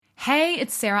Hey,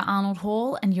 it's Sarah Arnold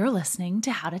Hall, and you're listening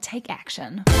to How to Take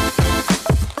Action.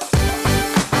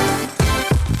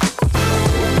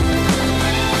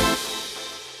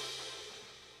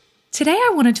 Today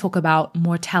I want to talk about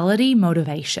mortality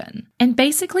motivation. And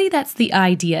basically that's the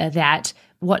idea that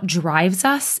what drives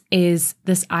us is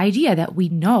this idea that we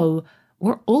know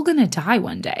we're all going to die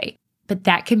one day. But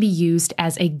that can be used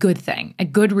as a good thing, a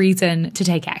good reason to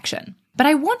take action. But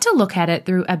I want to look at it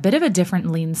through a bit of a different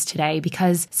lens today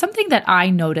because something that I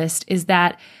noticed is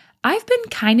that I've been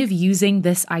kind of using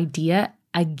this idea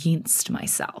against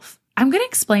myself. I'm going to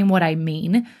explain what I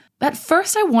mean, but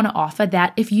first I want to offer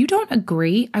that if you don't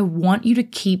agree, I want you to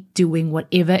keep doing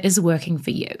whatever is working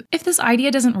for you. If this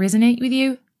idea doesn't resonate with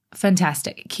you,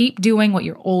 fantastic. Keep doing what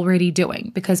you're already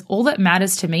doing because all that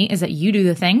matters to me is that you do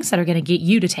the things that are going to get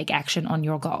you to take action on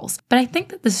your goals. But I think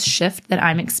that this shift that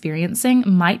I'm experiencing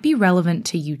might be relevant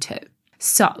to you too.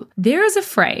 So there is a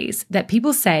phrase that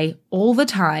people say all the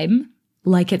time,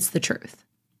 like it's the truth.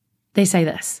 They say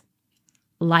this: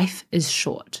 life is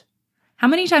short. How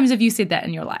many times have you said that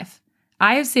in your life?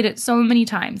 I have said it so many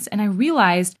times, and I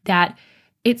realized that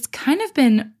it's kind of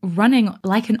been running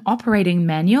like an operating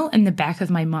manual in the back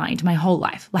of my mind my whole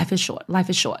life. Life is short.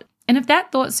 Life is short. And if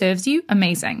that thought serves you,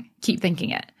 amazing. Keep thinking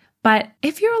it. But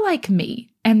if you're like me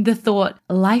and the thought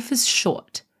life is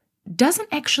short doesn't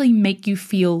actually make you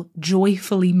feel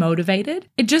joyfully motivated,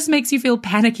 it just makes you feel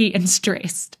panicky and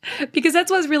stressed because that's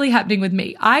what's really happening with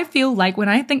me. I feel like when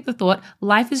I think the thought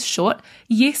life is short,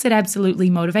 yes, it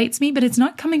absolutely motivates me, but it's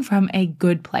not coming from a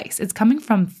good place. It's coming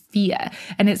from fear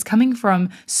and it's coming from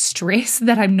stress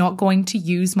that I'm not going to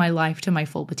use my life to my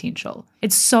full potential.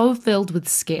 It's so filled with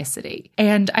scarcity.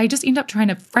 And I just end up trying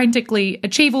to frantically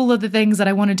achieve all of the things that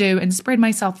I want to do and spread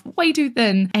myself way too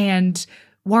thin and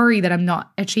worry that I'm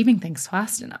not achieving things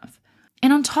fast enough.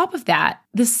 And on top of that,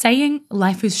 the saying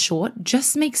life is short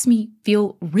just makes me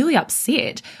feel really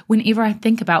upset whenever I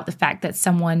think about the fact that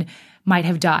someone might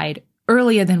have died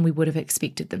earlier than we would have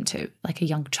expected them to, like a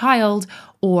young child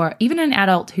or even an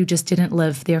adult who just didn't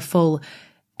live their full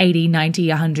 80, 90,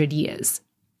 100 years.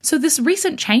 So this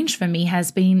recent change for me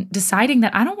has been deciding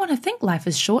that I don't want to think life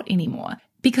is short anymore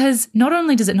because not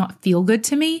only does it not feel good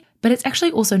to me, but it's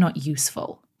actually also not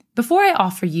useful. Before I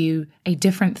offer you a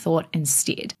different thought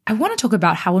instead, I want to talk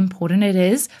about how important it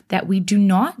is that we do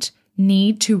not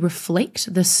need to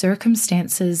reflect the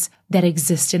circumstances that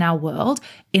exist in our world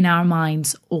in our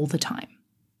minds all the time.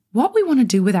 What we want to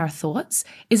do with our thoughts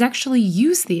is actually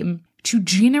use them to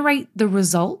generate the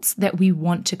results that we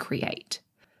want to create.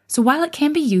 So while it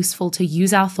can be useful to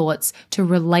use our thoughts to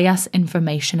relay us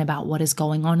information about what is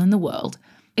going on in the world,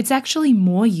 it's actually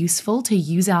more useful to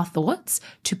use our thoughts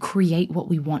to create what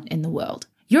we want in the world.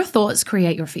 Your thoughts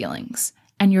create your feelings,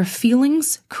 and your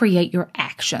feelings create your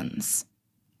actions,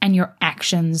 and your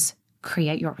actions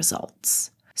create your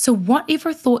results. So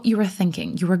whatever thought you are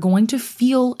thinking, you are going to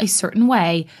feel a certain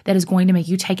way that is going to make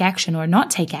you take action or not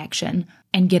take action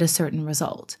and get a certain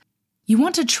result. You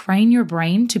want to train your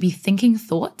brain to be thinking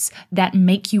thoughts that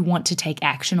make you want to take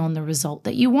action on the result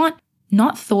that you want,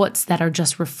 not thoughts that are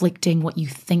just reflecting what you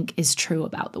think is true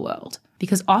about the world.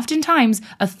 Because oftentimes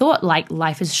a thought like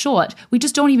life is short, we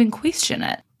just don't even question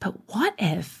it. But what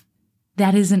if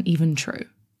that isn't even true?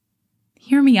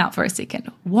 Hear me out for a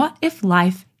second. What if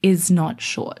life is not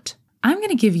short? I'm going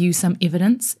to give you some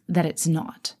evidence that it's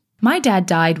not. My dad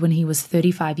died when he was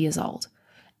 35 years old.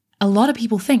 A lot of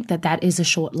people think that that is a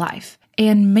short life.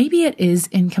 And maybe it is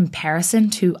in comparison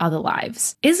to other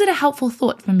lives. Is it a helpful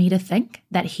thought for me to think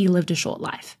that he lived a short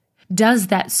life? Does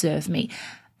that serve me?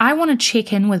 I want to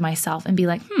check in with myself and be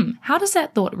like, how does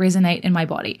that thought resonate in my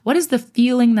body? What is the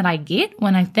feeling that I get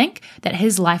when I think that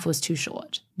his life was too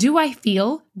short? Do I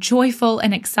feel joyful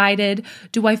and excited?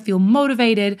 Do I feel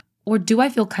motivated? Or do I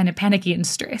feel kind of panicky and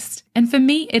stressed? And for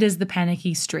me, it is the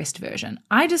panicky, stressed version.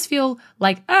 I just feel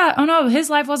like, oh no, his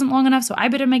life wasn't long enough, so I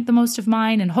better make the most of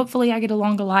mine, and hopefully I get a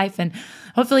longer life, and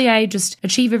hopefully I just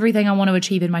achieve everything I want to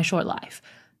achieve in my short life.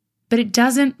 But it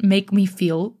doesn't make me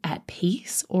feel at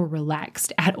peace or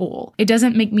relaxed at all. It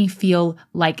doesn't make me feel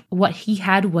like what he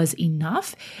had was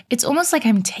enough. It's almost like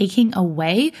I'm taking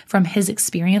away from his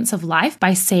experience of life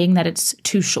by saying that it's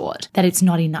too short, that it's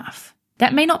not enough.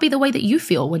 That may not be the way that you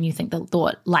feel when you think the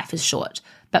thought life is short,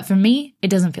 but for me, it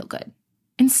doesn't feel good.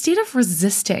 Instead of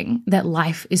resisting that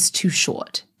life is too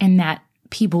short and that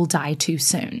people die too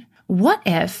soon, what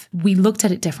if we looked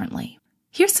at it differently?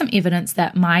 Here's some evidence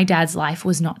that my dad's life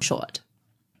was not short.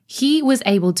 He was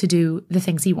able to do the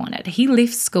things he wanted. He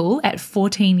left school at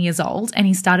 14 years old and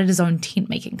he started his own tent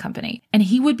making company. And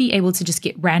he would be able to just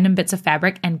get random bits of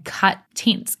fabric and cut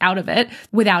tents out of it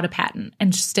without a pattern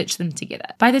and stitch them together.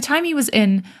 By the time he was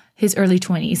in his early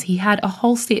 20s, he had a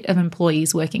whole set of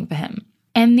employees working for him.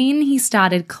 And then he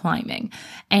started climbing,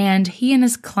 and he and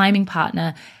his climbing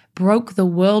partner broke the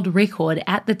world record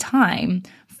at the time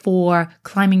for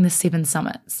climbing the 7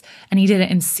 summits. And he did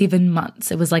it in 7 months.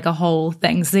 It was like a whole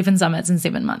thing, 7 summits in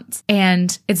 7 months.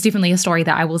 And it's definitely a story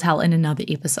that I will tell in another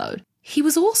episode. He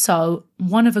was also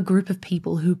one of a group of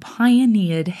people who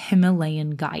pioneered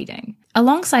Himalayan guiding.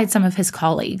 Alongside some of his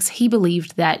colleagues, he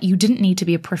believed that you didn't need to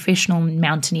be a professional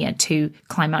mountaineer to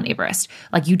climb Mount Everest.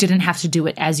 Like, you didn't have to do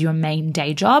it as your main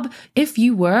day job. If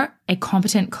you were a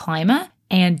competent climber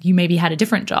and you maybe had a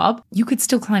different job, you could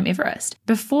still climb Everest.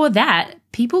 Before that,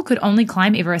 people could only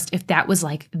climb Everest if that was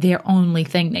like their only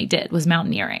thing they did, was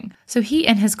mountaineering. So he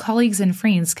and his colleagues and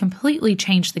friends completely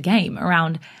changed the game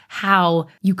around how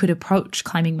you could approach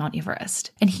climbing Mount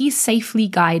Everest. And he safely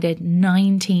guided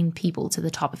 19 people to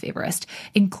the top of Everest,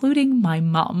 including my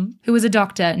mum, who was a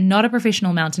doctor, not a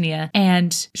professional mountaineer,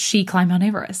 and she climbed Mount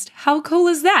Everest. How cool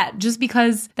is that? Just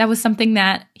because that was something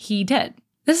that he did.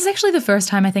 This is actually the first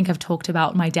time I think I've talked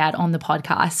about my dad on the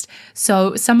podcast.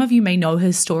 So some of you may know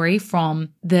his story from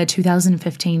the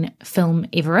 2015 film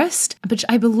Everest, which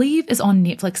I believe is on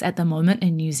Netflix at the moment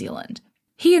in New Zealand.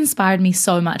 He inspired me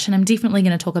so much, and I'm definitely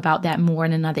going to talk about that more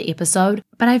in another episode,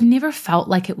 but I've never felt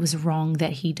like it was wrong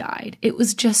that he died. It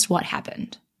was just what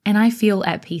happened, and I feel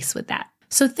at peace with that.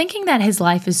 So thinking that his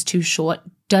life is too short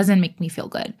doesn't make me feel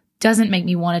good. Doesn't make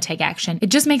me want to take action.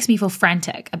 It just makes me feel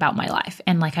frantic about my life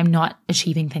and like I'm not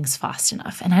achieving things fast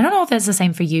enough. And I don't know if that's the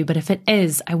same for you, but if it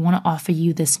is, I want to offer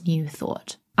you this new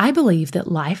thought. I believe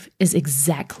that life is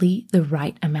exactly the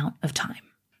right amount of time.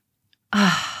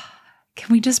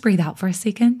 Can we just breathe out for a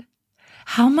second?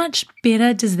 How much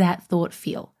better does that thought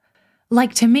feel?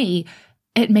 Like, to me,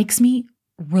 it makes me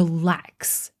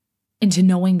relax into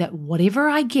knowing that whatever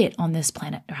I get on this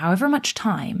planet, or however much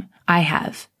time I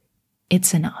have,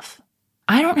 it's enough.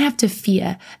 I don't have to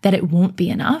fear that it won't be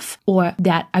enough or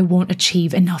that I won't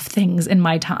achieve enough things in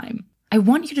my time. I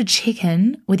want you to check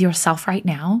in with yourself right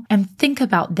now and think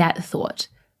about that thought.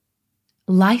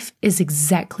 Life is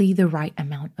exactly the right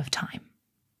amount of time.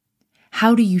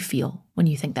 How do you feel when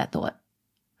you think that thought?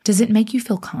 Does it make you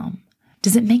feel calm?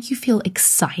 Does it make you feel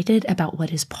excited about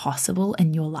what is possible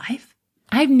in your life?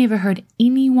 I've never heard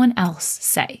anyone else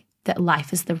say that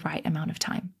life is the right amount of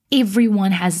time.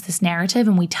 Everyone has this narrative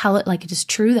and we tell it like it is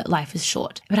true that life is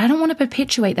short. But I don't want to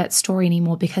perpetuate that story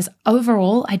anymore because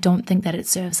overall, I don't think that it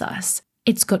serves us.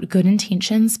 It's got good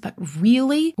intentions, but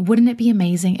really, wouldn't it be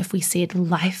amazing if we said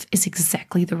life is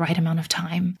exactly the right amount of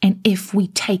time? And if we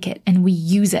take it and we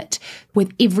use it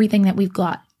with everything that we've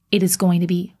got, it is going to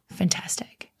be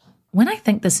fantastic. When I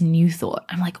think this new thought,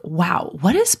 I'm like, wow,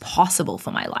 what is possible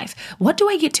for my life? What do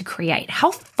I get to create?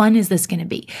 How fun is this going to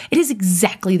be? It is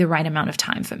exactly the right amount of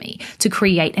time for me to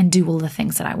create and do all the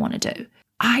things that I want to do.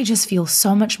 I just feel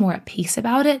so much more at peace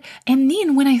about it. And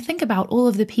then when I think about all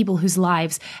of the people whose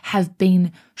lives have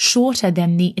been shorter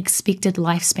than the expected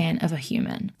lifespan of a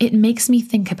human, it makes me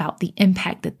think about the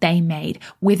impact that they made,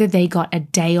 whether they got a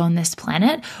day on this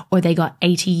planet or they got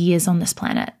 80 years on this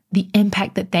planet. The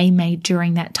impact that they made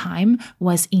during that time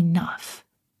was enough.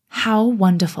 How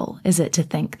wonderful is it to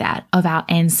think that of our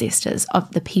ancestors,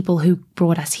 of the people who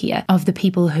brought us here, of the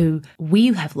people who we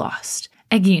have lost.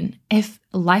 Again, if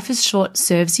life is short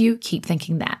serves you, keep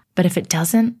thinking that. But if it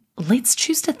doesn't, let's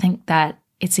choose to think that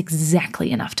it's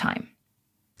exactly enough time.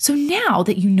 So now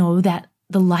that you know that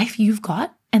the life you've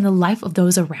got and the life of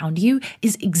those around you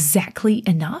is exactly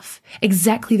enough,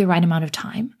 exactly the right amount of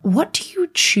time, what do you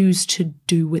choose to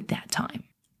do with that time?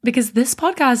 Because this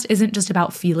podcast isn't just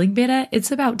about feeling better,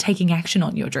 it's about taking action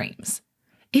on your dreams.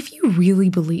 If you really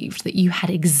believed that you had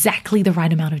exactly the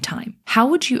right amount of time, how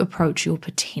would you approach your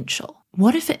potential?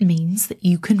 What if it means that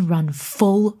you can run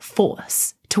full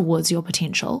force towards your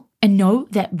potential and know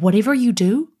that whatever you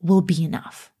do will be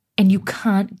enough and you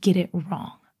can't get it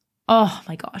wrong? Oh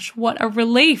my gosh, what a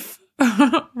relief,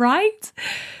 right?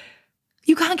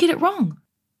 You can't get it wrong.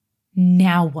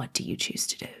 Now what do you choose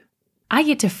to do? I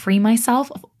get to free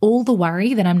myself of all the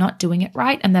worry that I'm not doing it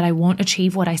right and that I won't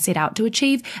achieve what I set out to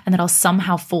achieve and that I'll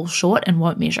somehow fall short and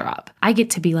won't measure up. I get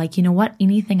to be like, you know what?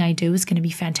 Anything I do is going to be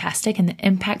fantastic and the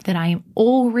impact that I am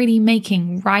already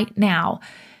making right now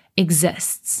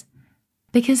exists.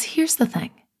 Because here's the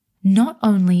thing. Not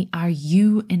only are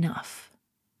you enough,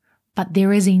 but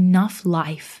there is enough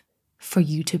life for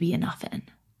you to be enough in.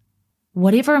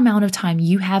 Whatever amount of time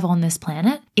you have on this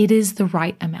planet, it is the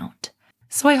right amount.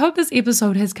 So I hope this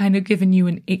episode has kind of given you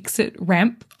an exit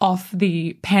ramp off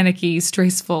the panicky,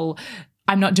 stressful,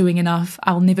 I'm not doing enough,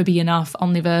 I'll never be enough, I'll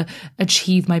never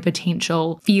achieve my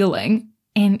potential feeling,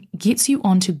 and gets you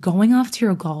onto going after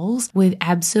your goals with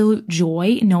absolute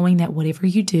joy, knowing that whatever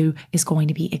you do is going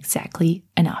to be exactly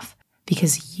enough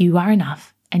because you are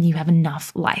enough and you have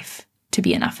enough life to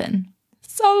be enough in.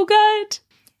 So good.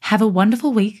 Have a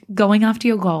wonderful week going after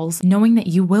your goals, knowing that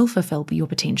you will fulfill your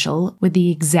potential with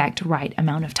the exact right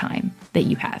amount of time that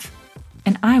you have.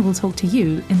 And I will talk to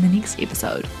you in the next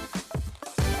episode.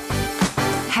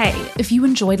 Hey, if you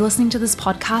enjoyed listening to this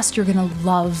podcast, you're going to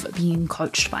love being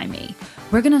coached by me.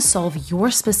 We're going to solve your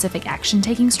specific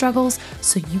action-taking struggles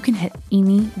so you can hit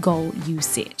any goal you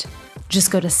set.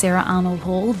 Just go to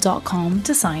saraharnoldhall.com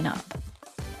to sign up.